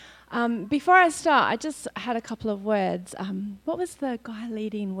Before I start, I just had a couple of words. What was the guy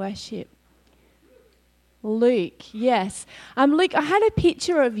leading worship? Luke, yes. Luke, I had a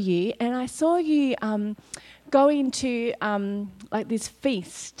picture of you, and I saw you going to like this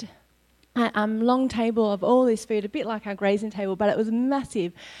feast, long table of all this food, a bit like our grazing table, but it was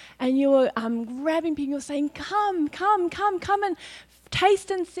massive. And you were grabbing people, saying, come and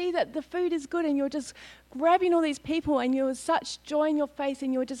taste and see that the food is good. And you're just grabbing all these people, and you were such joy in your face,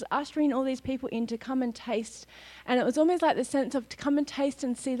 and you were just ushering all these people in to come and taste. And it was almost like the sense of to come and taste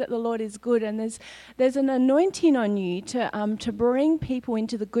and see that the Lord is good. And there's an anointing on you to bring people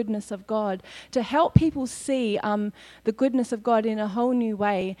into the goodness of God, to help people see the goodness of God in a whole new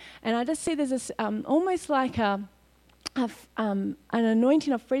way. And I just see there's this almost like an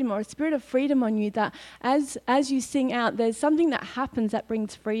anointing of freedom, or a spirit of freedom on you, that as you sing out, there's something that happens that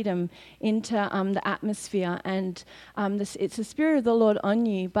brings freedom into the atmosphere, and it's the Spirit of the Lord on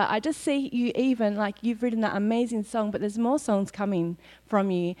you. But I just see you, even like you've written that amazing song, but there's more songs coming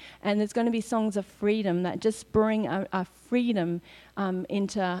from you, and there's going to be songs of freedom that just bring a freedom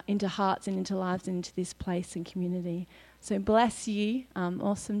into hearts and into lives and into this place and community. So bless you.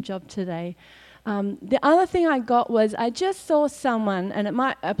 Awesome job today. The other thing I got was I just saw someone, and it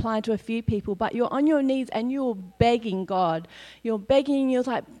might apply to a few people, but you're on your knees and you're begging God. You're begging, you're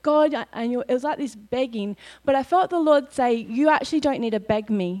like, God, and it was like this begging. But I felt the Lord say, you actually don't need to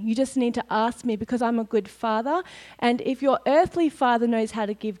beg me. You just need to ask me, because I'm a good father. And if your earthly father knows how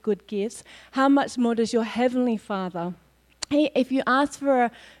to give good gifts, how much more does your heavenly Father? If you ask for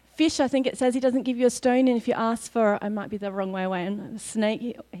a fish, I think it says he doesn't give you a stone, and if you ask for, I might be the wrong way around, a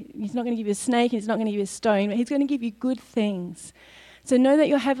snake, he's not going to give you a snake, he's not going to give you a stone, but he's going to give you good things. So know that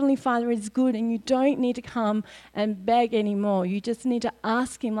your Heavenly Father is good, and you don't need to come and beg anymore. You just need to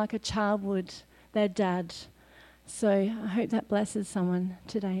ask him like a child would their dad. So I hope that blesses someone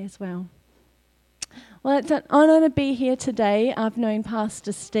today as well. Well, it's an honour to be here today. I've known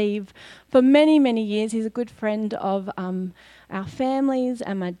Pastor Steve for many, many years. He's a good friend of our families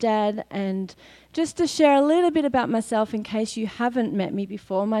and my dad. And just to share a little bit about myself in case you haven't met me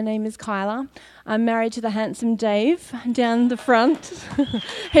before, my name is Kyla. I'm married to the handsome Dave down the front.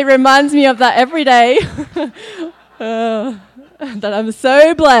 He reminds me of that every day. That I'm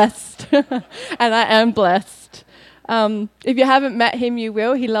so blessed. And I am blessed. If you haven't met him, you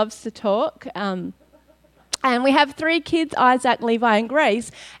will. He loves to talk. And we have 3 kids, Isaac, Levi and Grace.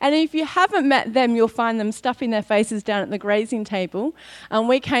 And if you haven't met them, you'll find them stuffing their faces down at the grazing table.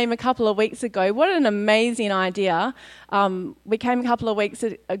 We came a couple of weeks ago. What an amazing idea. We came a couple of weeks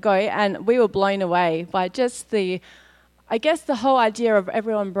ago, and we were blown away by just the whole idea of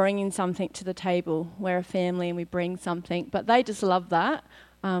everyone bringing something to the table. We're a family and we bring something. But they just love that.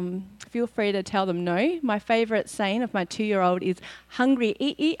 Feel free to tell them no. My favourite saying of my 2-year-old is, hungry,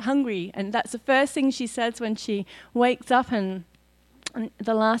 eat, hungry. And that's the first thing she says when she wakes up, and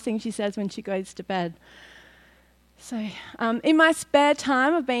the last thing she says when she goes to bed. So in my spare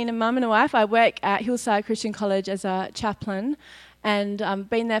time of being a mum and a wife, I work at Hillside Christian College as a chaplain, and I've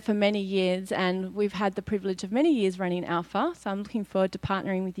been there for many years, and we've had the privilege of many years running Alpha, so I'm looking forward to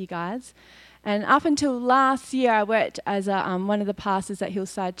partnering with you guys. And up until last year, I worked as one of the pastors at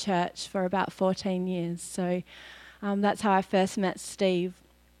Hillside Church for about 14 years. So that's how I first met Steve.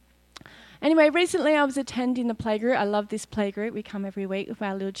 Anyway, recently I was attending the playgroup. I love this playgroup. We come every week with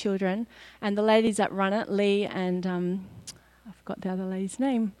our little children. And the ladies that run it, Lee and I forgot the other lady's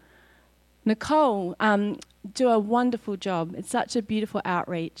name, Nicole, do a wonderful job. It's such a beautiful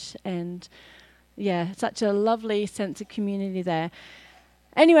outreach, and such a lovely sense of community there.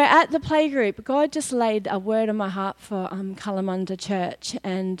 Anyway, at the playgroup, God just laid a word on my heart for Kalamunda Church,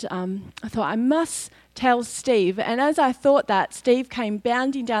 and I thought I must tell Steve. And as I thought that, Steve came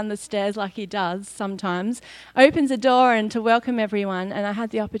bounding down the stairs like he does sometimes, opens the door and to welcome everyone, and I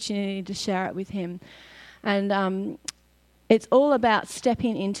had the opportunity to share it with him. And it's all about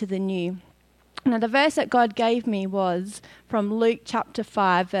stepping into the new. Now, the verse that God gave me was from Luke chapter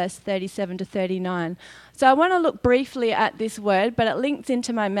 5, verse 37 to 39. So I want to look briefly at this word, but it links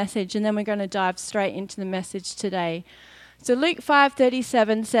into my message, and then we're going to dive straight into the message today. So Luke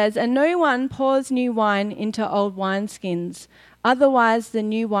 5:37 says, "And no one pours new wine into old wineskins. Otherwise the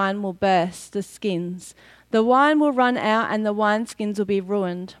new wine will burst the skins. The wine will run out and the wineskins will be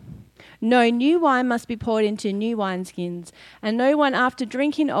ruined. No, new wine must be poured into new wineskins, and no one after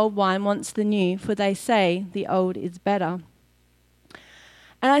drinking old wine wants the new, for they say the old is better."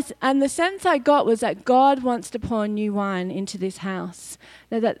 And the sense I got was that God wants to pour new wine into this house.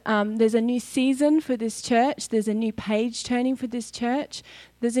 That there's a new season for this church. There's a new page turning for this church.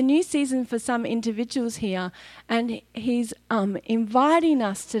 There's a new season for some individuals here. And he's inviting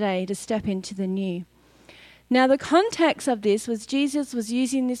us today to step into the new. Now, the context of this was Jesus was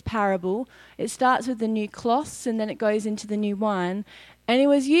using this parable. It starts with the new cloths and then it goes into the new wine. And he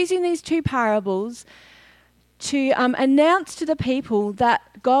was using these two parables to announce to the people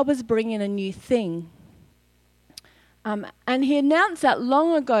that God was bringing a new thing. And he announced that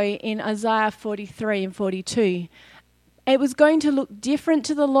long ago in Isaiah 43 and 42. It was going to look different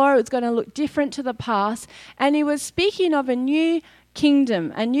to the law. It was going to look different to the past. And he was speaking of a new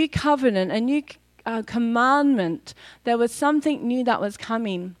kingdom, a new covenant, a new commandment. There was something new that was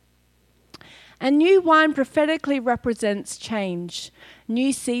coming. And new wine prophetically represents change,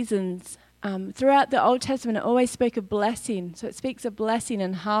 new seasons. Throughout the Old Testament, it always spoke of blessing. So it speaks of blessing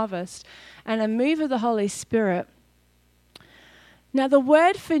and harvest and a move of the Holy Spirit. Now, the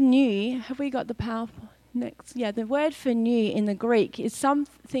word for new, have we got the PowerPoint next? Yeah, the word for new in the Greek is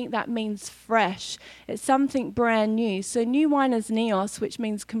something that means fresh. It's something brand new. So new wine is neos, which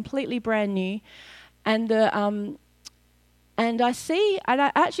means completely brand new. And I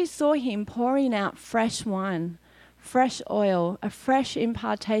actually saw him pouring out fresh wine, fresh oil, a fresh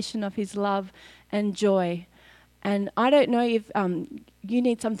impartation of his love and joy. And I don't know if you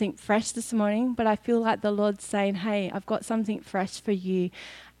need something fresh this morning, but I feel like the Lord's saying, hey, I've got something fresh for you,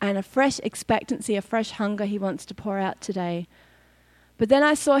 and a fresh expectancy, a fresh hunger he wants to pour out today. But then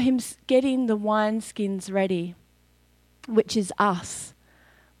I saw him getting the wineskins ready, which is us.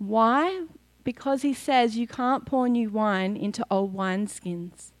 Why? Because he says you can't pour new wine into old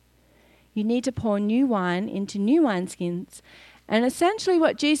wineskins. You need to pour new wine into new wineskins. And essentially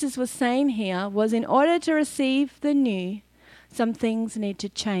what Jesus was saying here was in order to receive the new, some things need to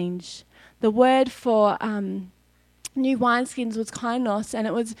change. The word for new wineskins was kainos, and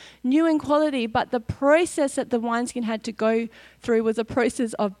it was new in quality, but the process that the wineskin had to go through was a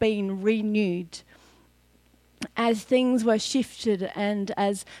process of being renewed. As things were shifted and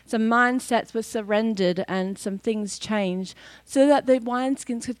as some mindsets were surrendered and some things changed so that the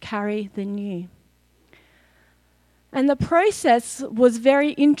wineskins could carry the new. And the process was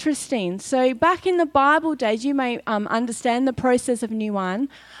very interesting. So back in the Bible days, you may understand the process of new wine,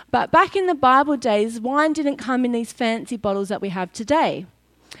 but back in the Bible days, wine didn't come in these fancy bottles that we have today.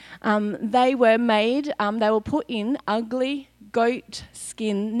 They were made, they were put in ugly goat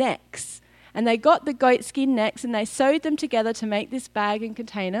skin necks. And they got the goat skin necks and they sewed them together to make this bag and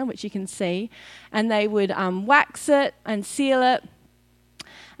container, which you can see. And they would wax it and seal it.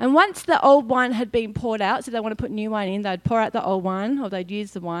 And once the old wine had been poured out, so they want to put new wine in, they'd pour out the old wine or they'd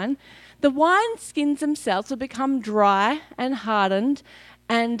use the wine. The wine skins themselves would become dry and hardened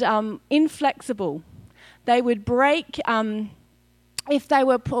and inflexible. They would break if they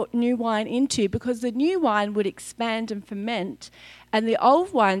were put new wine into, because the new wine would expand and ferment, and the old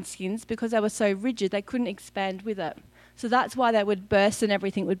wineskins, because they were so rigid, they couldn't expand with it. So that's why they would burst and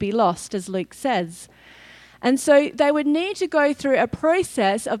everything would be lost, as Luke says. And so they would need to go through a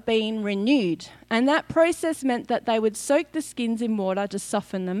process of being renewed. And that process meant that they would soak the skins in water to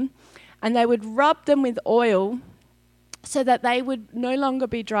soften them, and they would rub them with oil so that they would no longer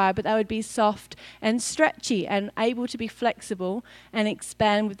be dry, but they would be soft and stretchy and able to be flexible and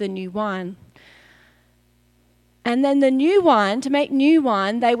expand with the new wine. And then the new wine, to make new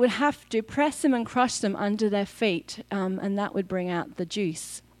wine, they would have to press them and crush them under their feet, and that would bring out the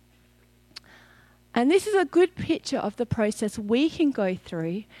juice. And this is a good picture of the process we can go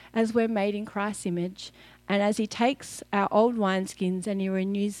through as we're made in Christ's image, and as he takes our old wineskins and he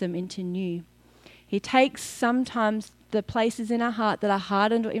renews them into new. He takes sometimes the places in our heart that are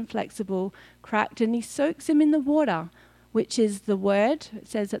hardened or inflexible, cracked, and he soaks them in the water, which is the word. It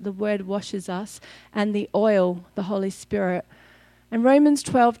says that the word washes us, and the oil, the Holy Spirit. And Romans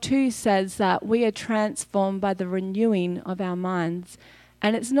 12:2 says that we are transformed by the renewing of our minds.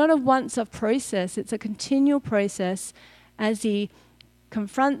 And it's not a once-off process, it's a continual process as he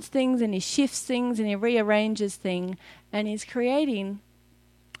confronts things and he shifts things and he rearranges things, and he's creating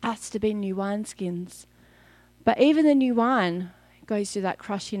us to be new wineskins. But even the new wine goes through that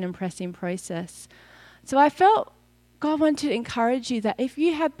crushing and pressing process. So I felt God wanted to encourage you that if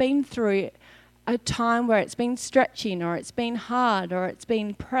you have been through a time where it's been stretching or it's been hard or it's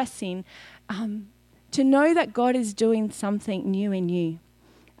been pressing, to know that God is doing something new in you.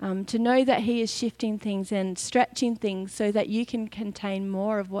 To know that he is shifting things and stretching things so that you can contain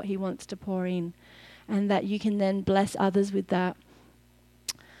more of what he wants to pour in, and that you can then bless others with that.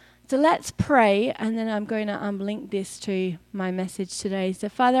 So let's pray, and then I'm going to link this to my message today. So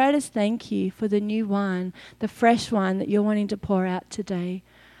Father, I just thank you for the new wine, the fresh wine that you're wanting to pour out today.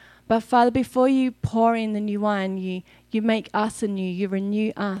 But Father, before you pour in the new wine, you make us anew, you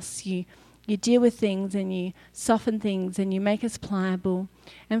renew us, you deal with things and you soften things and you make us pliable.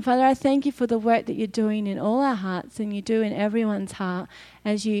 And Father, I thank you for the work that you're doing in all our hearts and you do in everyone's heart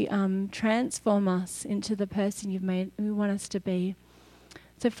as you transform us into the person you want us to be.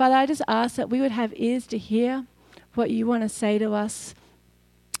 So Father, I just ask that we would have ears to hear what you want to say to us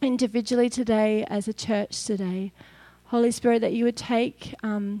individually today, as a church today. Holy Spirit, that you would take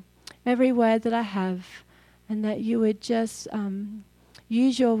every word that I have and that you would just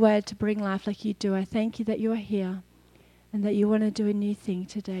use your word to bring life like you do. I thank you that you are here and that you want to do a new thing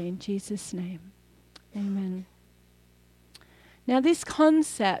today in Jesus' name. Amen. Now this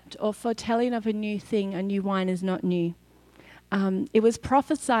concept or foretelling of a new thing, a new wine, is not new. It was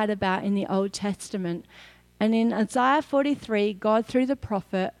prophesied about in the Old Testament. And in Isaiah 43, God, through the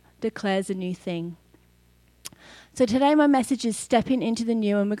prophet, declares a new thing. So today my message is stepping into the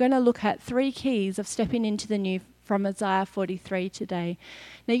new, and we're going to look at 3 keys of stepping into the new from Isaiah 43 today.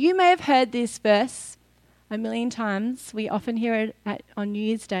 Now you may have heard this verse a million times. We often hear it on New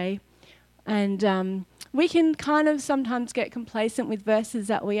Year's Day. And we can kind of sometimes get complacent with verses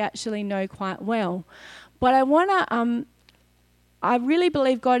that we actually know quite well. But I really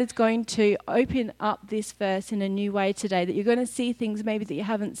believe God is going to open up this verse in a new way today, that you're going to see things maybe that you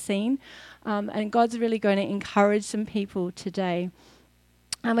haven't seen, and God's really going to encourage some people today.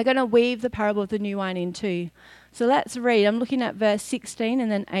 And we're going to weave the parable of the new wine in too. So let's read. I'm looking at verse 16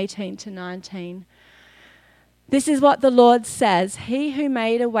 and then 18 to 19. This is what the Lord says: He who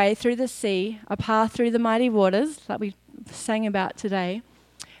made a way through the sea, a path through the mighty waters, like we sang about today,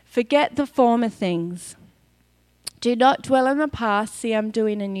 forget the former things. Do not dwell on the past, see I'm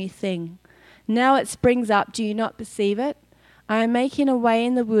doing a new thing. Now it springs up, do you not perceive it? I am making a way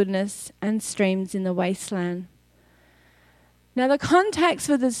in the wilderness and streams in the wasteland. Now the context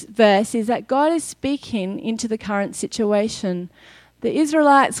for this verse is that God is speaking into the current situation. The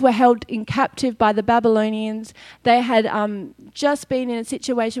Israelites were held in captive by the Babylonians. They had just been in a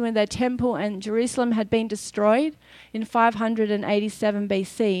situation where their temple and Jerusalem had been destroyed in 587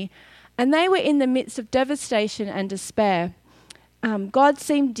 BC. And they were in the midst of devastation and despair. God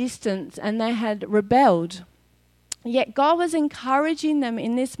seemed distant and they had rebelled. Yet God was encouraging them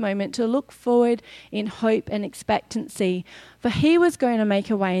in this moment to look forward in hope and expectancy, for he was going to make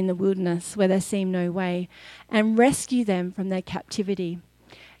a way in the wilderness where there seemed no way and rescue them from their captivity.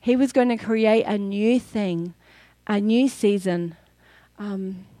 He was going to create a new thing, a new season.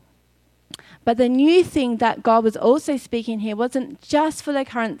 But the new thing that God was also speaking here wasn't just for the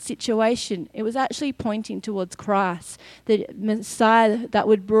current situation. It was actually pointing towards Christ, the Messiah that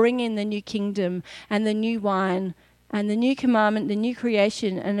would bring in the new kingdom and the new wine and the new commandment, the new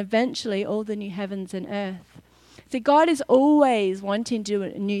creation, and eventually all the new heavens and earth. So God is always wanting to do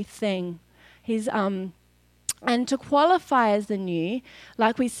a new thing. And to qualify as the new,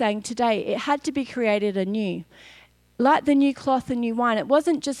 like we sang today, it had to be created anew. Like the new cloth and new wine, it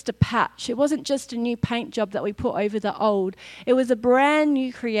wasn't just a patch. It wasn't just a new paint job that we put over the old. It was a brand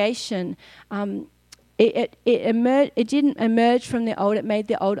new creation. It didn't emerge from the old. It made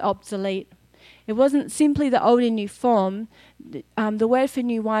the old obsolete. It wasn't simply the old in new form. The word for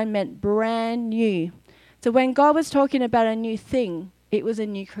new wine meant brand new. So when God was talking about a new thing, it was a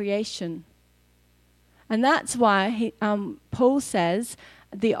new creation. And that's why Paul says,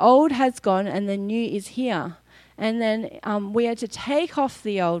 the old has gone and the new is here. And then we are to take off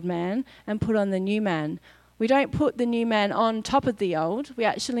the old man and put on the new man. We don't put the new man on top of the old. We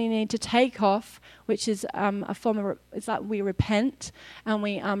actually need to take off, which is a form of, it's like we repent and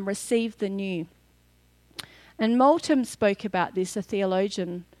we receive the new. And Moulton spoke about this, a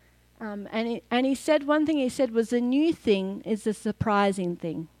theologian. And he said, one thing he said was, the new thing is the surprising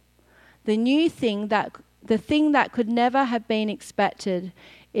thing. The new thing, the thing that could never have been expected.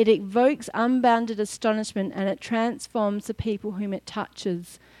 It evokes unbounded astonishment and it transforms the people whom it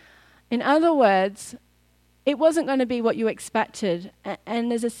touches. In other words, it wasn't going to be what you expected. And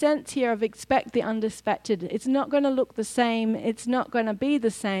there's a sense here of expect the unexpected. It's not going to look the same. It's not going to be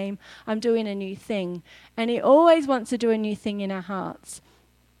the same. I'm doing a new thing. And he always wants to do a new thing in our hearts.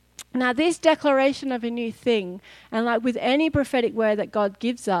 Now, this declaration of a new thing, and like with any prophetic word that God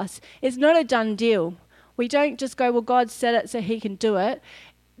gives us, is not a done deal. We don't just go, well, God said it so he can do it.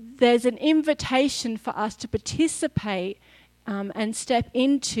 There's an invitation for us to participate and step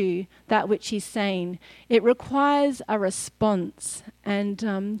into that which he's saying. It requires a response.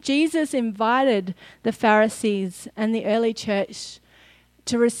 And Jesus invited the Pharisees and the early church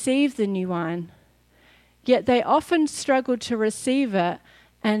to receive the new wine. Yet they often struggle to receive it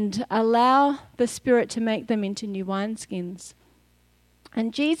and allow the Spirit to make them into new wineskins.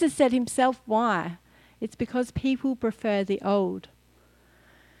 And Jesus said himself, why? It's because people prefer the old.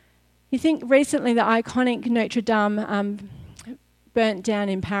 You think recently the iconic Notre Dame burnt down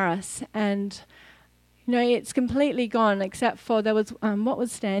in Paris, and it's completely gone except for there was what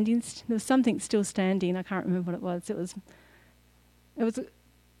was standing. There was something still standing. I can't remember what it was. It was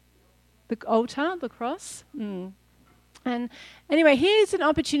the altar, the cross. And anyway, here's an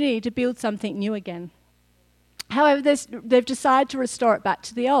opportunity to build something new again. However, they've decided to restore it back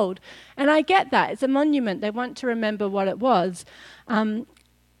to the old. And I get that. It's a monument. They want to remember what it was. And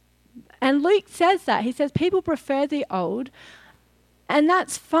Luke says that. He says people prefer the old, and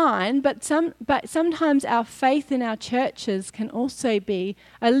that's fine, but sometimes our faith in our churches can also be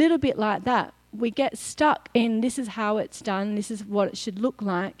a little bit like that. We get stuck in this is how it's done, this is what it should look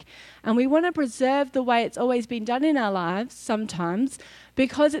like, and we want to preserve the way it's always been done in our lives sometimes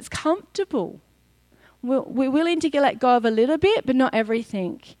because it's comfortable. We're willing to let go of a little bit, but not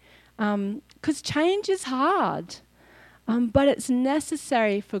everything, because change is hard, but it's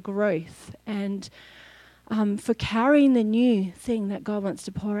necessary for growth and for carrying the new thing that God wants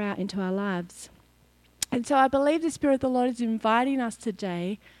to pour out into our lives. And so I believe the Spirit of the Lord is inviting us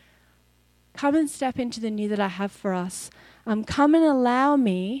today, come and step into the new that I have for us. Come and allow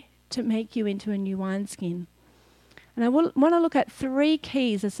me to make you into a new wineskin. And I want to look at 3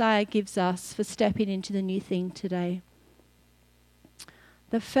 keys Isaiah gives us for stepping into the new thing today.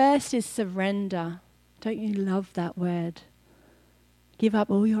 The first is surrender. Don't you love that word? Give up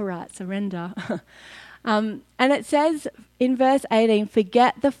all your rights, surrender. And it says in verse 18,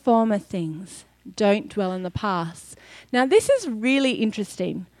 forget the former things, don't dwell in the past. Now this is really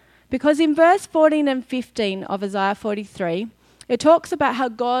interesting because in verse 14 and 15 of Isaiah 43, it talks about how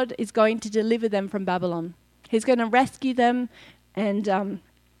God is going to deliver them from Babylon. He's going to rescue them, and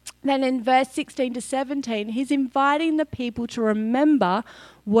then in verse 16 to 17, he's inviting the people to remember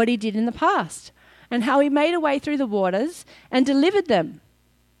what he did in the past and how he made a way through the waters and delivered them.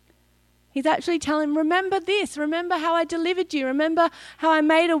 He's actually telling them, remember this, remember how I delivered you, remember how I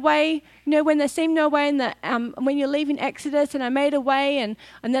made a way, when there seemed no way, and when you're leaving Exodus and I made a way and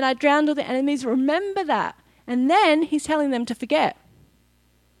then I drowned all the enemies, remember that. And then he's telling them to forget.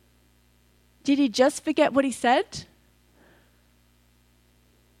 Did he just forget what he said?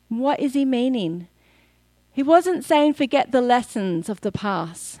 What is he meaning? He wasn't saying forget the lessons of the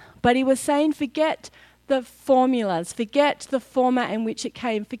past, but he was saying forget the formulas, forget the format in which it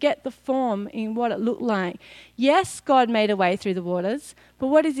came, forget the form in what it looked like. Yes, God made a way through the waters, but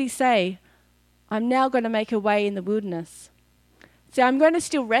what does he say? I'm now going to make a way in the wilderness. So I'm going to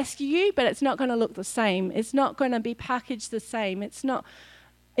still rescue you, but it's not going to look the same. It's not going to be packaged the same. It's not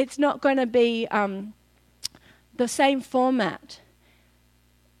going to be the same format.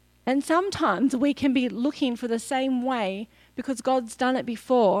 And sometimes we can be looking for the same way because God's done it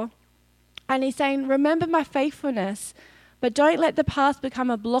before. And he's saying, remember my faithfulness, but don't let the past become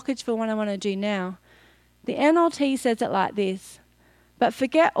a blockage for what I want to do now. The NLT says it like this, but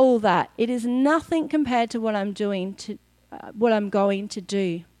forget all that. It is nothing compared to what I'm going to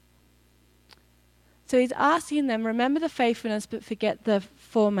do. So he's asking them, remember the faithfulness, but forget the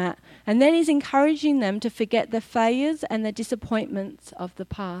format. And then he's encouraging them to forget the failures and the disappointments of the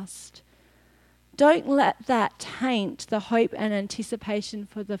past. Don't let that taint the hope and anticipation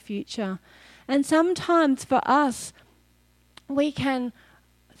for the future. And sometimes for us, we can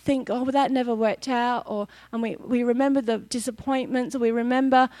think, oh, well, that never worked out, and we remember the disappointments, or we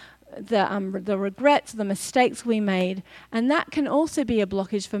remember the regrets, the mistakes we made, and that can also be a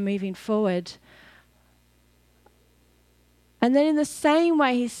blockage for moving forward. And then in the same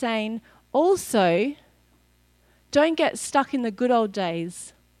way, he's saying, also, don't get stuck in the good old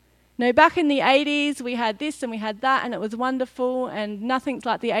days. Back in the 80s, we had this and we had that, and it was wonderful, and nothing's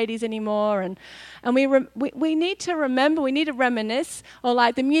like the 80s anymore. And we need to remember, we need to reminisce, or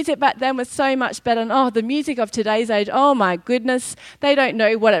like the music back then was so much better, and the music of today's age, oh my goodness, they don't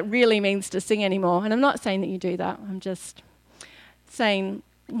know what it really means to sing anymore. And I'm not saying that you do that. I'm just saying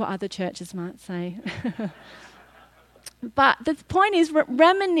what other churches might say. But the point is,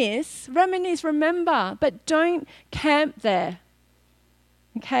 reminisce, remember, but don't camp there.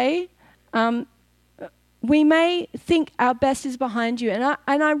 Okay? We may think our best is behind you, and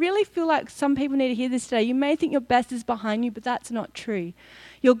I really feel like some people need to hear this today. You may think your best is behind you, but that's not true.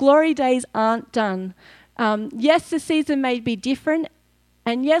 Your glory days aren't done. Yes, the season may be different,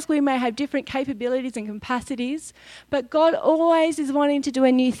 and yes, we may have different capabilities and capacities, but God always is wanting to do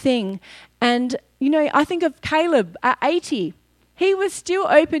a new thing. And, I think of Caleb at 80. He was still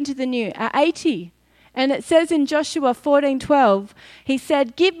open to the new at 80. And it says in Joshua 14:12, he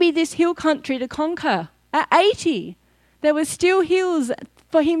said, "Give me this hill country to conquer." At 80. There were still hills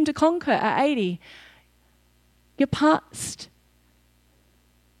for him to conquer at 80. Your past,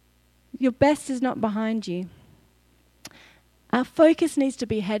 your best is not behind you. Our focus needs to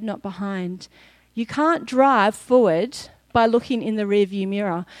be head, not behind. You can't drive forward by looking in the rearview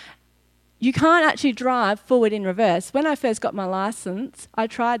mirror. You can't actually drive forward in reverse. When I first got my license, I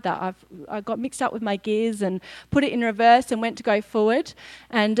tried that. I got mixed up with my gears and put it in reverse and went to go forward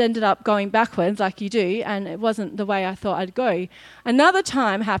and ended up going backwards like you do, and it wasn't the way I thought I'd go. Another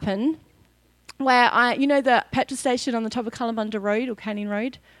time happened where the petrol station on the top of Kalamunda Road or Canning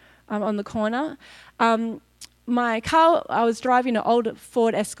Road on the corner, my car, I was driving an old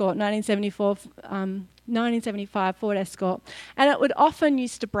Ford Escort, 1975 Ford Escort, and it would often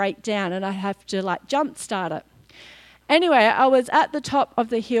used to break down and I'd have to jump start it. Anyway, I was at the top of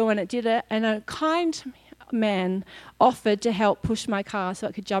the hill and it did it, and a kind man offered to help push my car so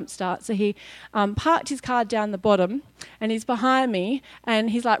it could jump start. So he parked his car down the bottom and he's behind me and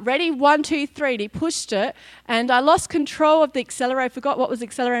he's like, "Ready, 1, 2, 3." And he pushed it and I lost control of the accelerator. I forgot what was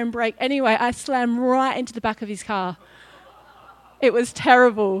accelerator and brake. Anyway, I slammed right into the back of his car. It was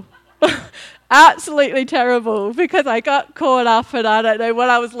terrible. Absolutely terrible, because I got caught up and I don't know what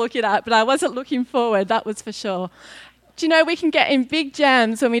I was looking at, but I wasn't looking forward, that was for sure. Do you know we can get in big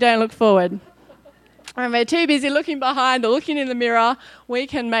jams when we don't look forward? When we're too busy looking behind or looking in the mirror, we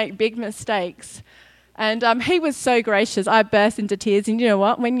can make big mistakes. And he was so gracious. I burst into tears. And you know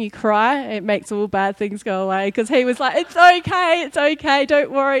what? When you cry, it makes all bad things go away. Because he was like, it's okay,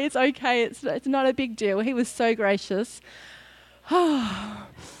 don't worry, it's okay. It's not a big deal. He was so gracious.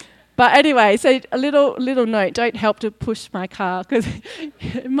 But anyway, so a little note, don't help to push my car because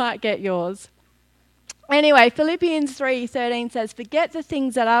it might get yours. Anyway, Philippians 3:13 says, "Forget the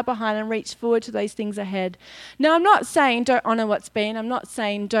things that are behind and reach forward to those things ahead." Now, I'm not saying don't honour what's been. I'm not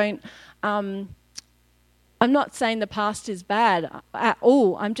saying I'm not saying the past is bad at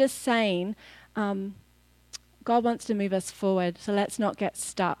all. I'm just saying God wants to move us forward, so let's not get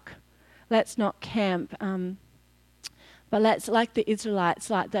stuck. Let's not camp. But let's, like the Israelites,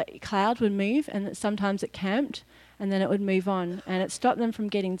 like the cloud would move and sometimes it camped and then it would move on and it stopped them from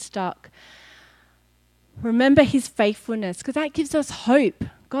getting stuck. Remember his faithfulness, because that gives us hope.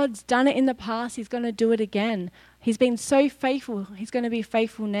 God's done it in the past. He's going to do it again. He's been so faithful. He's going to be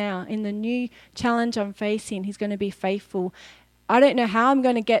faithful now. In the new challenge I'm facing, he's going to be faithful. I don't know how I'm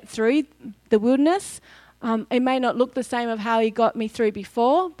going to get through the wilderness. It may not look the same of how he got me through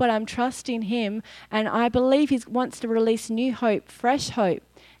before, but I'm trusting him, and I believe he wants to release new hope, fresh hope,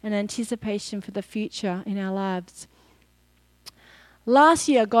 and anticipation for the future in our lives. Last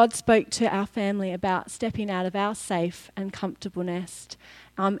year, God spoke to our family about stepping out of our safe and comfortable nest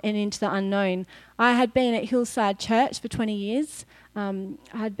and into the unknown. I had been at Hillside Church for 20 years. I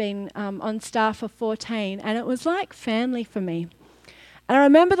had been on staff for 14, and it was like family for me. And I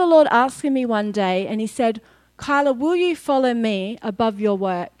remember the Lord asking me one day, and he said, "Kyla, will you follow me above your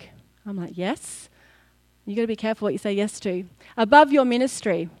work?" I'm like, yes. You've got to be careful what you say yes to. Above your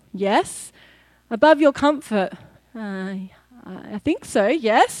ministry? Yes. Above your comfort? I think so,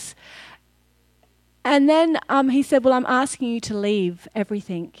 yes. And then he said, "Well, I'm asking you to leave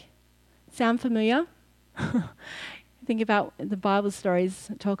everything." Sound familiar? Think about the Bible stories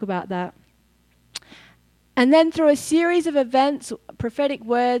that talk about that. And then through a series of events, prophetic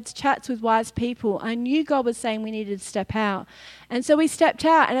words, chats with wise people, I knew God was saying we needed to step out. And so we stepped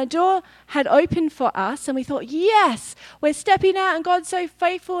out, and a door had opened for us, and we thought, yes, we're stepping out, and God's so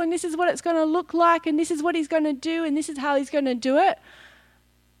faithful, and this is what it's going to look like, and this is what he's going to do, and this is how he's going to do it.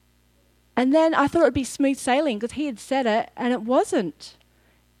 And then I thought it would be smooth sailing because he had said it, and it wasn't.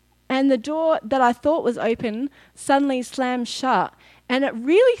 And the door that I thought was open suddenly slammed shut. And it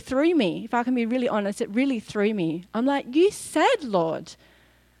really threw me. If I can be really honest, it really threw me. I'm like, you said, Lord.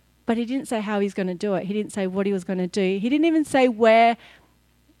 But he didn't say how he's going to do it. He didn't say what he was going to do. He didn't even say where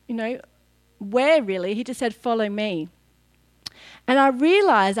really. He just said, follow me. And I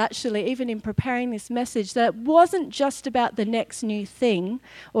realized actually, even in preparing this message, that it wasn't just about the next new thing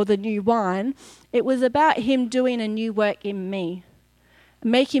or the new wine. It was about him doing a new work in me,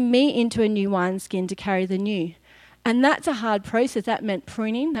 making me into a new wineskin to carry the new. And that's a hard process. That meant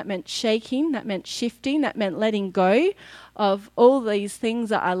pruning, that meant shaking, that meant shifting, that meant letting go of all these things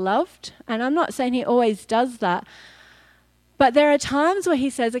that I loved. And I'm not saying he always does that. But there are times where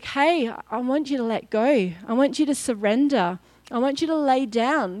he says, okay, I want you to let go. I want you to surrender. I want you to lay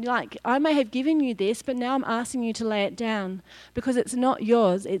down. Like, I may have given you this, but now I'm asking you to lay it down because it's not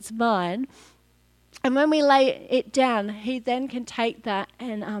yours, it's mine. And when we lay it down, he then can take that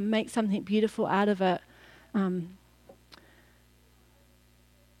and make something beautiful out of it. And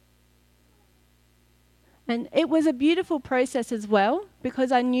it was a beautiful process as well,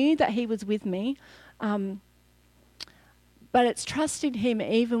 because I knew that he was with me. But it's trusting him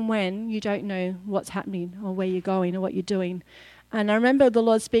even when you don't know what's happening or where you're going or what you're doing. And I remember the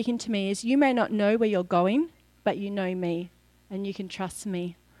Lord speaking to me is, you may not know where you're going, but you know me and you can trust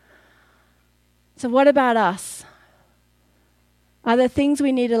me. So what about us? Are there things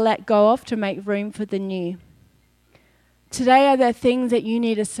we need to let go of to make room for the new? Today, are there things that you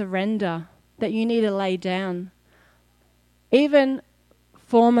need to surrender, that you need to lay down? Even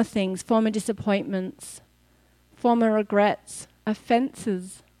former things, former disappointments, former regrets,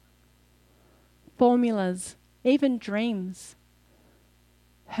 offences, formulas, even dreams,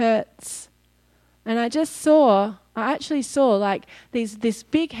 hurts. And I actually saw like this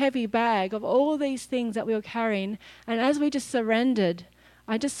big heavy bag of all these things that we were carrying. And as we just surrendered,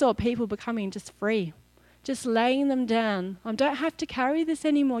 I just saw people becoming just free, just laying them down. I don't have to carry this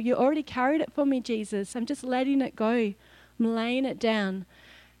anymore. You already carried it for me, Jesus. I'm just letting it go. I'm laying it down.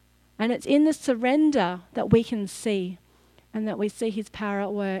 And it's in the surrender that we can see and that we see his power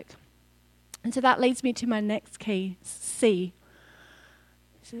at work. And so that leads me to my next key, see.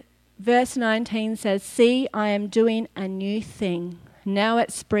 Verse 19 says, "See, I am doing a new thing. Now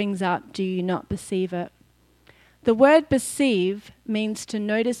it springs up. Do you not perceive it?" The word perceive means to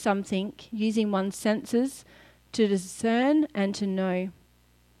notice something using one's senses, to discern and to know.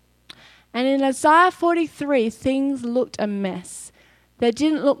 And in Isaiah 43, things looked a mess. They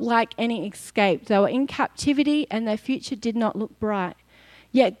didn't look like any escape. They were in captivity and their future did not look bright.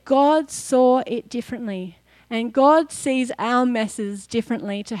 Yet God saw it differently. And God sees our messes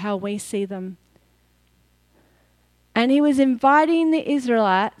differently to how we see them. And he was inviting the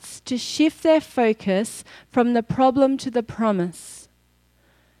Israelites to shift their focus from the problem to the promise.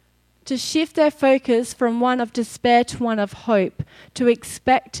 To shift their focus from one of despair to one of hope, to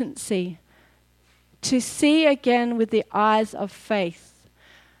expectancy. To see again with the eyes of faith.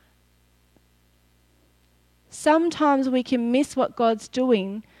 Sometimes we can miss what God's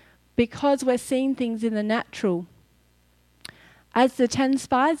doing because we're seeing things in the natural. As the 10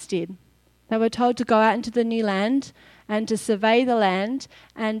 spies did. They were told to go out into the new land and to survey the land,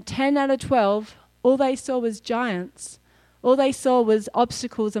 and 10 out of 12, all they saw was giants. All they saw was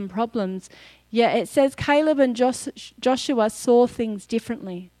obstacles and problems. Yet it says Caleb and Joshua saw things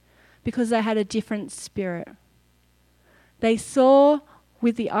differently because they had a different spirit. They saw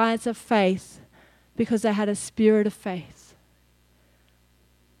with the eyes of faith because they had a spirit of faith.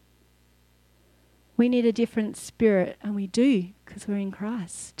 We need a different spirit, and we do because we're in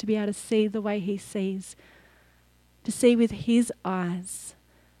Christ, to be able to see the way he sees, to see with his eyes.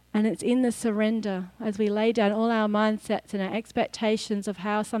 And it's in the surrender, as we lay down all our mindsets and our expectations of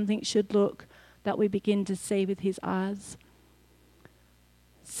how something should look, that we begin to see with his eyes.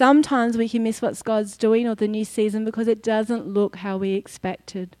 Sometimes we can miss what God's doing or the new season because it doesn't look how we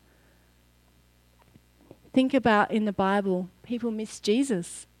expected. Think about in the Bible, people miss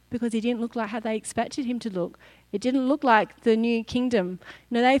Jesus because he didn't look like how they expected him to look. It didn't look like the new kingdom.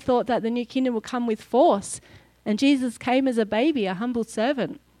 They thought that the new kingdom would come with force. And Jesus came as a baby, a humble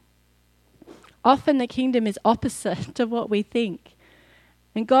servant. Often the kingdom is opposite to what we think.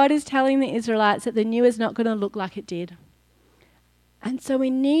 And God is telling the Israelites that the new is not going to look like it did. And so we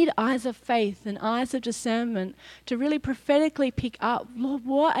need eyes of faith and eyes of discernment to really prophetically pick up, Lord,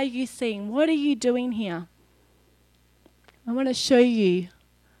 what are you seeing? What are you doing here? I want to show you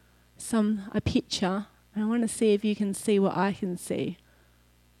a picture, and I want to see if you can see what I can see.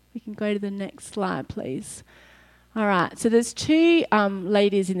 We can go to the next slide, please. All right, so there's two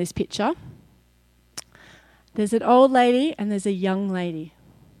ladies in this picture. There's an old lady and there's a young lady.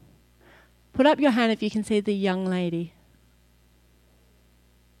 Put up your hand if you can see the young lady.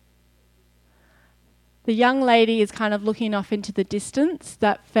 The young lady is kind of looking off into the distance.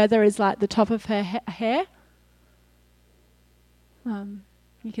 That feather is like the top of her hair.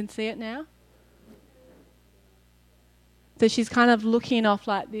 You can see it now. So she's kind of looking off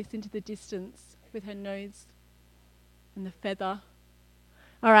like this into the distance with her nose and the feather.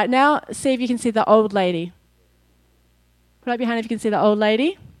 All right, now see if you can see the old lady. Put up your hand if you can see the old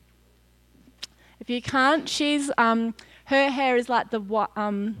lady. If you can't, she's her hair is like the white,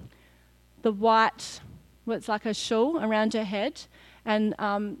 what's like a shawl around her head, and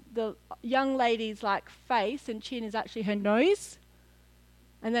the young lady's like face and chin is actually her nose.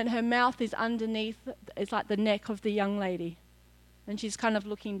 And then her mouth is underneath, it's like the neck of the young lady. And she's kind of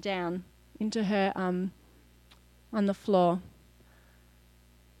looking down into her, on the floor.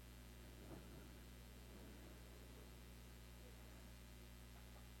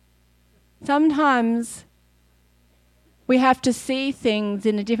 sometimes we have to see things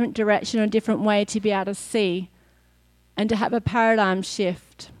in a different direction or a different way to be able to see and to have a paradigm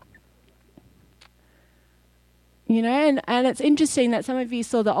shift. You know, and it's interesting that some of you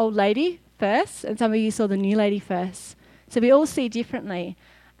saw the old lady first and some of you saw the new lady first. So we all see differently.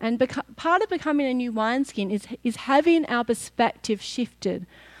 And part of becoming a new wineskin is having our perspective shifted.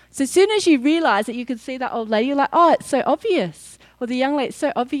 So as soon as you realise that you could see that old lady, you're like, oh, it's so obvious. Or the young lady, it's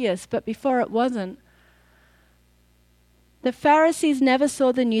so obvious, but before it wasn't. The Pharisees never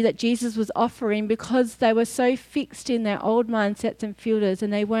saw the new that Jesus was offering because they were so fixed in their old mindsets and filters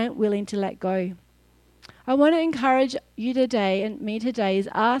and they weren't willing to let go. I want to encourage you today and me today is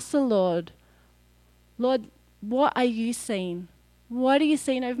ask the Lord, what are you seeing? What are you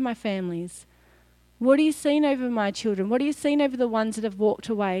seeing over my families? What are you seeing over my children? What are you seeing over the ones that have walked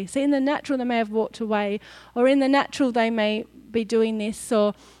away? See, in the natural, they may have walked away, or in the natural, they may be doing this,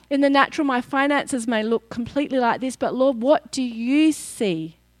 or in the natural, my finances may look completely like this, but Lord, what do you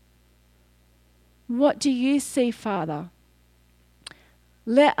see? What do you see, Father?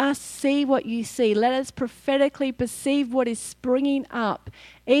 Let us see what you see. Let us prophetically perceive what is springing up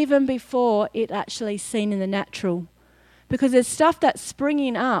even before it actually is seen in the natural. Because there's stuff that's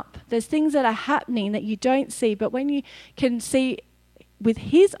springing up. There's things that are happening that you don't see. But when you can see with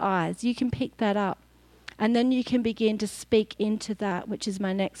his eyes, you can pick that up. And then you can begin to speak into that, which is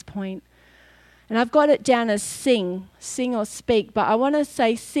my next point. And I've got it down as sing or speak. But I want to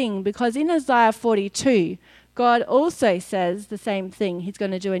say sing because in Isaiah 42, God also says the same thing. He's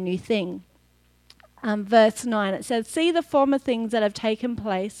going to do a new thing. Verse 9, it says, see the former things that have taken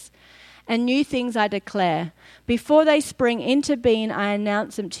place, and new things I declare. Before they spring into being, I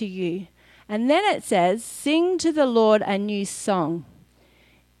announce them to you. And then it says, sing to the Lord a new song.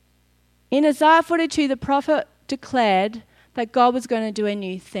 In Isaiah 42, the prophet declared that God was going to do a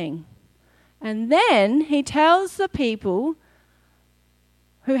new thing. And then he tells the people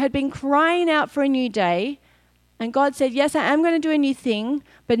who had been crying out for a new day, and God said, yes, I am going to do a new thing,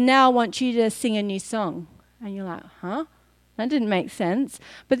 but now I want you to sing a new song. And you're like, huh? That didn't make sense.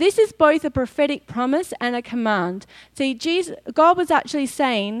 But this is both a prophetic promise and a command. See, God was actually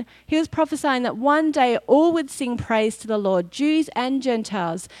saying, he was prophesying that one day all would sing praise to the Lord, Jews and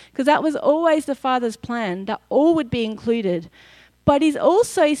Gentiles, because that was always the Father's plan, that all would be included. But he's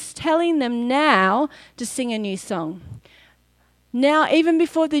also telling them now to sing a new song. Now, even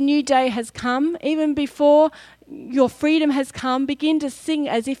before the new day has come, even before your freedom has come, begin to sing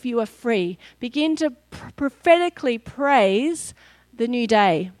as if you are free. Begin to prophetically praise the new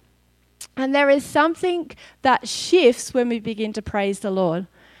day. And there is something that shifts when we begin to praise the Lord.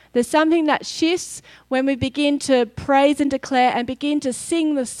 There's something that shifts when we begin to praise and declare and begin to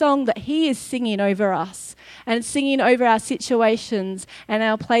sing the song that he is singing over us and singing over our situations and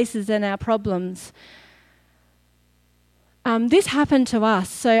our places and our problems. This happened to us,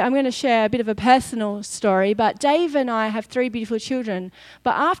 so I'm going to share a bit of a personal story, but Dave and I have 3 beautiful children,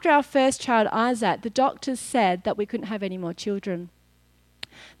 but after our first child, Isaac, the doctors said that we couldn't have any more children.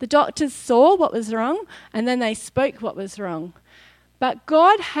 The doctors saw what was wrong, and then they spoke what was wrong. But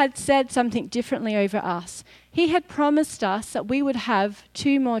God had said something differently over us. He had promised us that we would have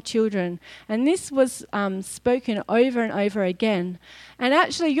 2 more children. And this was spoken over and over again. And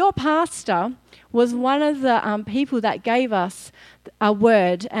actually, your pastor was one of the people that gave us a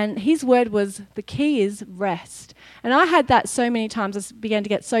word. And his word was, the key is rest. And I had that so many times, I began to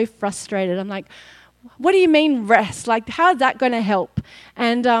get so frustrated. I'm like, what do you mean rest? Like, how is that going to help?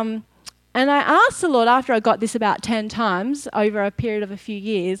 And I asked the Lord after I got this about 10 times over a period of a few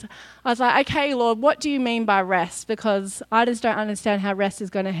years, I was like, okay, Lord, what do you mean by rest? Because I just don't understand how rest is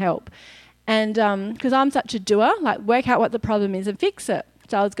going to help. And because I'm such a doer, like work out what the problem is and fix it.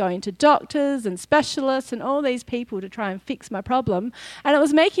 So I was going to doctors and specialists and all these people to try and fix my problem. And it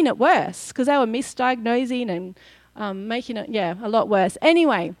was making it worse because they were misdiagnosing and making it, a lot worse.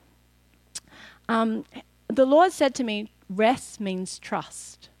 Anyway, the Lord said to me, rest means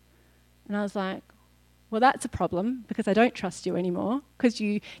trust. And I was like, well, that's a problem because I don't trust you anymore because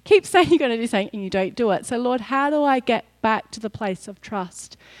you keep saying you're going to do something and you don't do it. So, Lord, how do I get back to the place of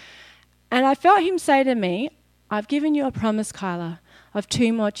trust? And I felt him say to me, I've given you a promise, Kyla, of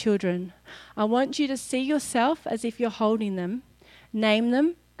 2 more children. I want you to see yourself as if you're holding them, name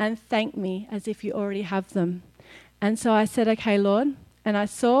them, and thank me as if you already have them. And so I said, okay, Lord. And I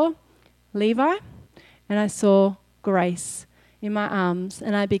saw Levi and I saw Grace in my arms,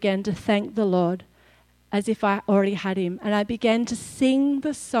 and I began to thank the Lord. as if I already had him. And I began to sing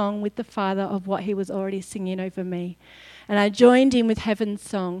the song with the Father of what he was already singing over me. And I joined in with Heaven's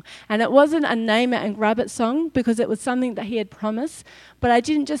song. And it wasn't a name it and grab it song because it was something that he had promised. But I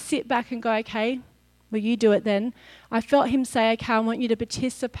didn't just sit back and go, okay, well, you do it then. I felt him say, okay, I want you to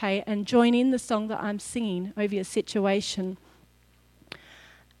participate and join in the song that I'm singing over your situation.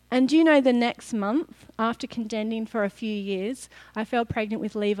 And do you know, the next month, after contending for a few years, I fell pregnant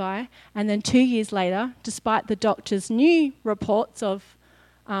with Levi. And then 2 years later, despite the doctor's new reports of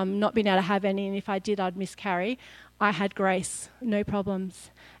not being able to have any, and if I did, I'd miscarry, I had Grace, no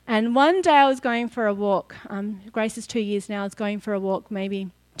problems. And one day I was going for a walk. Grace is 2 years now. I was going for a walk maybe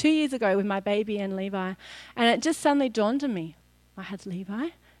 2 years ago with my baby and Levi. And it just suddenly dawned on me. I had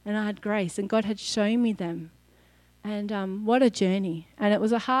Levi and I had Grace, and God had shown me them. And what a journey. And it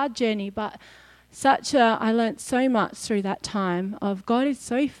was a hard journey, but I learnt so much through that time of God is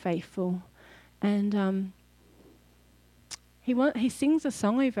so faithful. And he sings a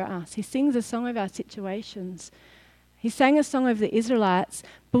song over us. He sings a song over our situations. He sang a song over the Israelites.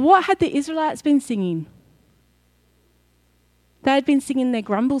 But what had the Israelites been singing? They had been singing their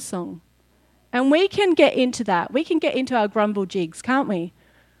grumble song. And we can get into that. We can get into our grumble jigs, can't we?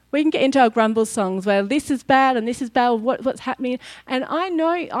 We can get into our grumble songs where this is bad and this is bad, what's happening. And I know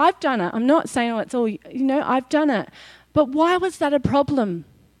I've done it. I'm not saying it's all, I've done it. But why was that a problem?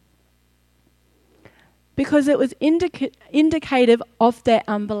 Because it was indicative of their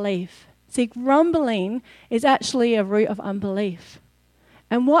unbelief. See, grumbling is actually a root of unbelief.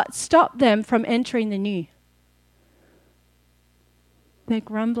 And what stopped them from entering the new? Their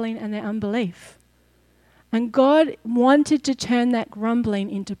grumbling and their unbelief. And God wanted to turn that grumbling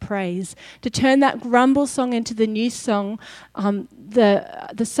into praise, to turn that grumble song into the new song,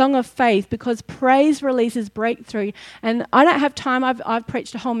 the song of faith, because praise releases breakthrough. And I don't have time, I've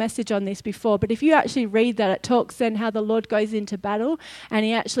preached a whole message on this before, but if you actually read that, it talks then how the Lord goes into battle and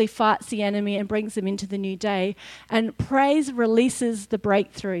he actually fights the enemy and brings them into the new day. And praise releases the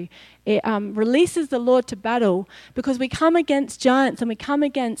breakthrough. It releases the Lord to battle, because we come against giants and we come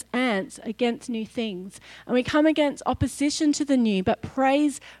against ants, against new things. And we come against opposition to the new, but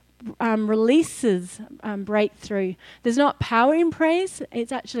praise releases breakthrough. There's not power in praise,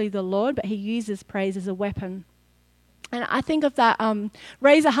 it's actually the Lord, but he uses praise as a weapon. And I think of that,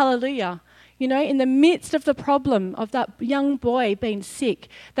 raise a hallelujah. In the midst of the problem of that young boy being sick,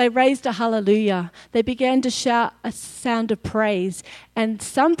 they raised a hallelujah. They began to shout a sound of praise. And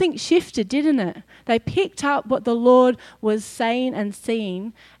something shifted, didn't it? They picked up what the Lord was saying and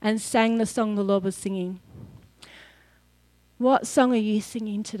seeing and sang the song the Lord was singing. What song are you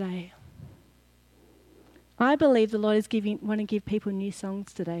singing today? I believe the Lord is want to give people new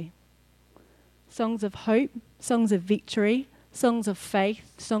songs today. Songs of hope, songs of victory, songs of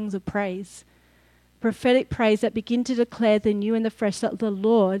faith, songs of praise. Prophetic praise that begin to declare the new and the fresh that the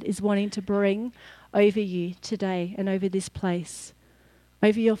Lord is wanting to bring over you today and over this place,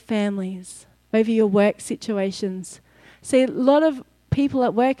 over your families, over your work situations. See, a lot of people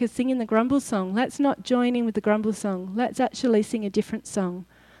at work are singing the grumble song. Let's not join in with the grumble song. Let's actually sing a different song.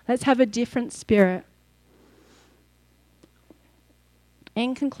 Let's have a different spirit.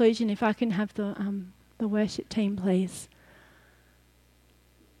 In conclusion, if I can have the worship team, please.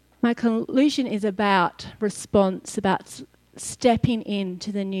 My conclusion is about response, about stepping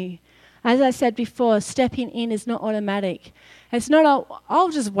into the new. As I said before, stepping in is not automatic. It's not, I'll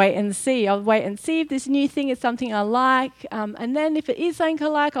just wait and see. I'll wait and see if this new thing is something I like. And then if it is something I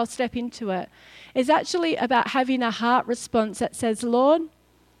like, I'll step into it. It's actually about having a heart response that says, Lord,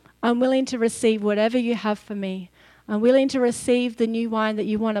 I'm willing to receive whatever you have for me. I'm willing to receive the new wine that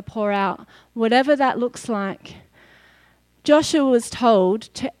you want to pour out, whatever that looks like. Joshua was told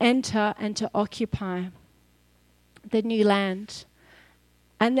to enter and to occupy the new land.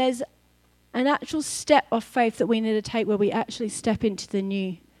 And there's an actual step of faith that we need to take where we actually step into the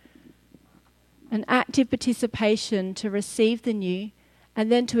new. An active participation to receive the new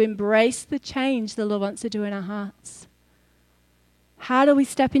and then to embrace the change the Lord wants to do in our hearts. How do we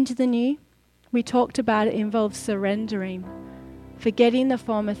step into the new? We talked about it involves surrendering, forgetting the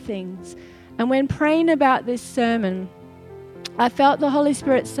former things. And when praying about this sermon, I felt the Holy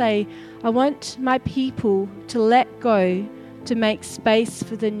Spirit say, I want my people to let go to make space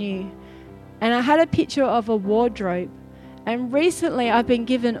for the new. And I had a picture of a wardrobe. And recently I've been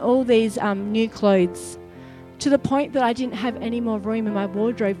given all these new clothes to the point that I didn't have any more room in my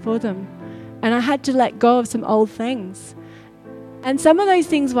wardrobe for them. And I had to let go of some old things. And some of those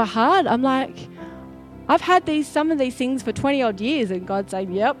things were hard. I'm like, I've had some of these things for 20 odd years, and God's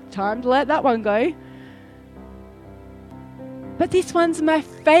saying, yep, time to let that one go. But this one's my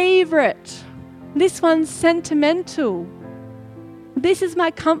favorite. This one's sentimental. This is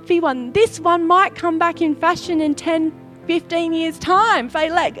my comfy one. This one might come back in fashion in 10, 15 years' time. If I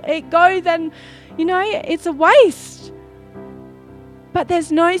let it go, then, it's a waste. But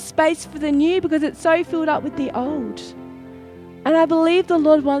there's no space for the new because it's so filled up with the old. And I believe the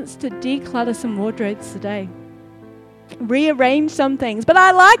Lord wants to declutter some wardrobes today. Rearrange some things. But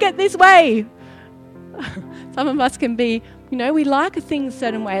I like it this way. Some of us can be, we like a thing a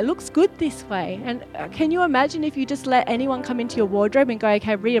certain way. It looks good this way. And can you imagine if you just let anyone come into your wardrobe and go,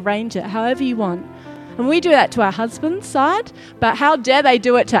 okay, rearrange it however you want. And we do that to our husband's side, but how dare they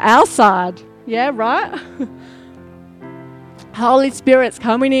do it to our side? Yeah, right? Holy Spirit's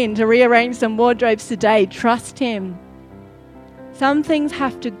coming in to rearrange some wardrobes today. Trust Him. Some things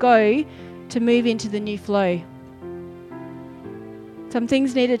have to go to move into the new flow. Some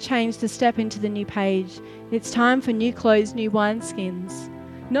things need to change to step into the new page. It's time for new clothes, new wineskins.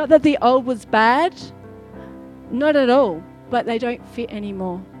 Not that the old was bad, not at all, but they don't fit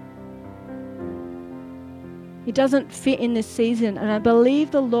anymore. It doesn't fit in this season, and I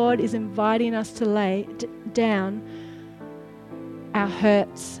believe the Lord is inviting us to lay down our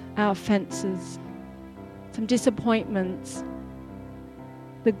hurts, our offences, some disappointments,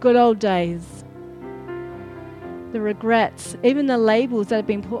 the good old days, the regrets, even the labels that have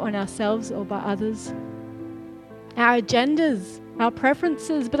been put on ourselves or by others, our agendas, our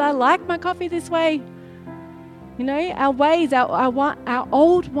preferences. But I like my coffee this way. Our ways, our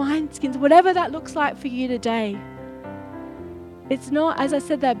old wineskins, whatever that looks like for you today. It's not, as I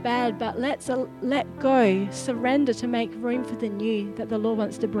said, they're bad, but let's let go, surrender to make room for the new that the Lord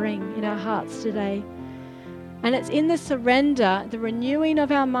wants to bring in our hearts today. And it's in the surrender, the renewing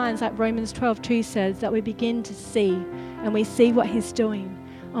of our minds, like Romans 12:2 says, that we begin to see, and we see what He's doing.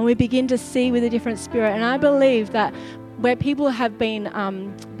 And we begin to see with a different spirit. And I believe that where people have been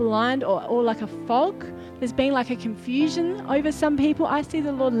blind or like a fog, there's been like a confusion over some people, I see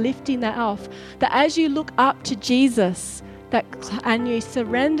the Lord lifting that off. That as you look up to Jesus and you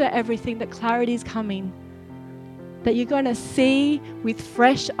surrender everything, that clarity is coming. That you're going to see with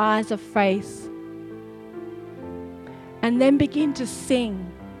fresh eyes of faith. And then begin to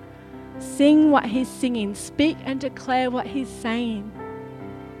sing. Sing what He's singing. Speak and declare what He's saying.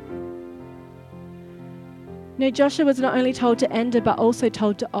 Joshua was not only told to enter, but also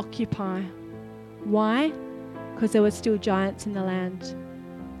told to occupy. Why? Because there were still giants in the land.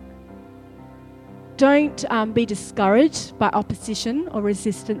 Don't be discouraged by opposition or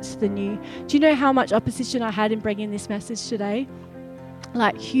resistance to the new. Do you know how much opposition I had in bringing this message today?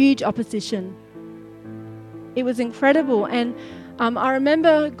 Like huge opposition. It was incredible. And I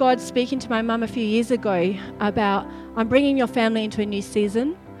remember God speaking to my mum a few years ago about, I'm bringing your family into a new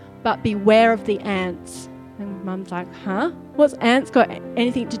season, but beware of the ants. And Mum's like, huh? What's ants got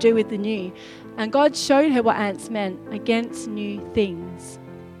anything to do with the new? And God showed her what ants meant, against new things.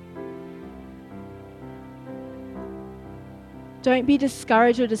 Don't be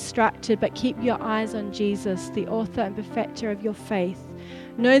discouraged or distracted, but keep your eyes on Jesus, the author and perfecter of your faith.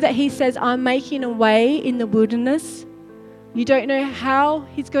 Know that He says, I'm making a way in the wilderness. You don't know how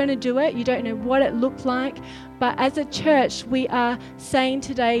He's going to do it. You don't know what it looked like. But as a church, we are saying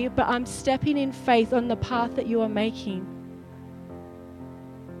today, but I'm stepping in faith on the path that you are making.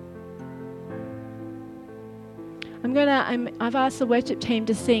 I've asked the worship team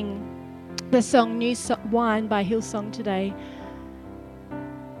to sing the song New Wine by Hillsong today.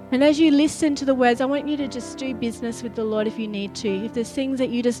 And as you listen to the words, I want you to just do business with the Lord if you need to. If there's things that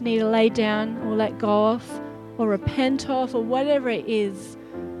you just need to lay down or let go of or repent of or whatever it is.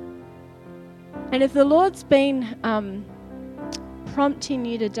 And if the Lord's been prompting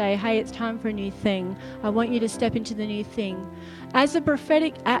you today, hey, it's time for a new thing, I want you to step into the new thing. As a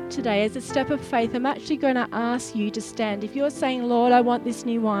prophetic act today, as a step of faith, I'm actually going to ask you to stand. If you're saying, Lord, I want this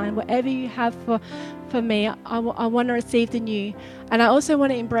new wine, whatever you have for me, I want to receive the new. And I also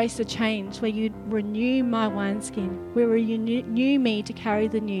want to embrace the change where you renew my wineskin, where you renew me to carry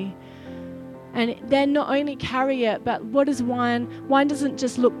the new. And then not only carry it, but what is wine? Wine doesn't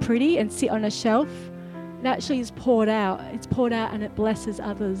just look pretty and sit on a shelf. It actually is poured out. It's poured out and it blesses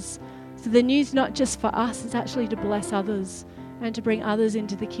others. So the new's not just for us, it's actually to bless others and to bring others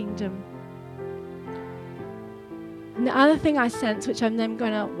into the kingdom. And the other thing I sense, which I'm then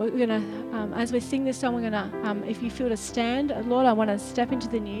we're gonna, as we sing this song, we're gonna, if you feel to stand, Lord, I want to step into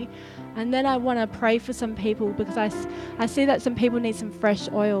the new, and then I want to pray for some people because I see that some people need some fresh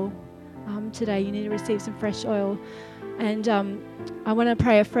oil today. You need to receive some fresh oil, and I want to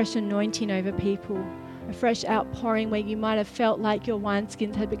pray a fresh anointing over people, a fresh outpouring where you might have felt like your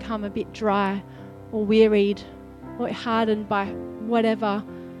wineskins had become a bit dry, or wearied, or hardened by whatever.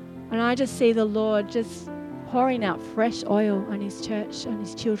 And I just see the Lord just pouring out fresh oil on his church, on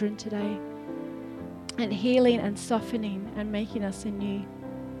his children today, and healing and softening and making us anew.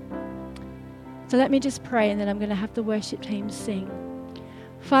 So let me just pray, and then I'm going to have the worship team sing.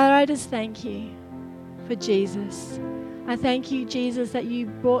 Father, I just thank you for Jesus. I thank you, Jesus, that you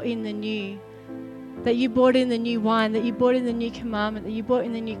brought in the new, that you brought in the new wine, that you brought in the new commandment, that you brought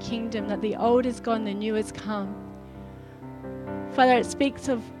in the new kingdom, that the old is gone, the new has come. Father, it speaks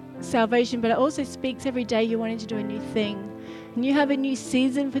of salvation, but it also speaks every day you're wanting to do a new thing. And you have a new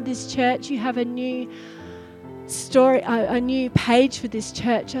season for this church. You have a new story, a new page for this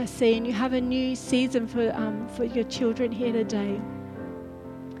church, I see, and you have a new season for your children here today.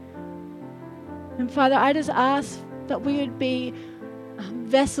 And Father, I just ask that we would be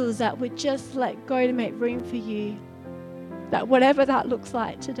vessels that would just let go to make room for you. That whatever that looks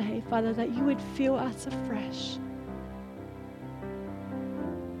like today, Father, that you would fill us afresh.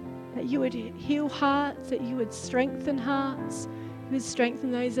 That you would heal hearts, that you would strengthen hearts, you would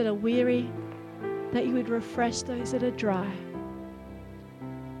strengthen those that are weary, that you would refresh those that are dry,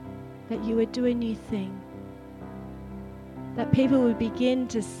 that you would do a new thing, that people would begin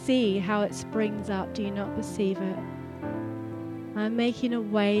to see how it springs up. Do you not perceive it? I'm making a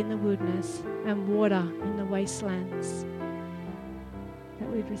way in the wilderness and water in the wastelands. That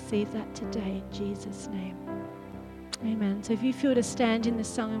we'd receive that today in Jesus' name. Amen. So if you feel to stand in the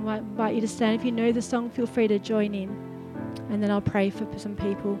song, I invite you to stand. If you know the song, feel free to join in. And then I'll pray for some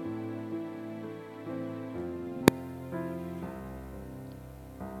people.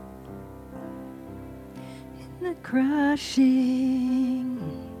 In the crushing,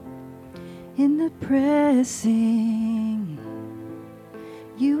 in the pressing,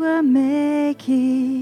 you are making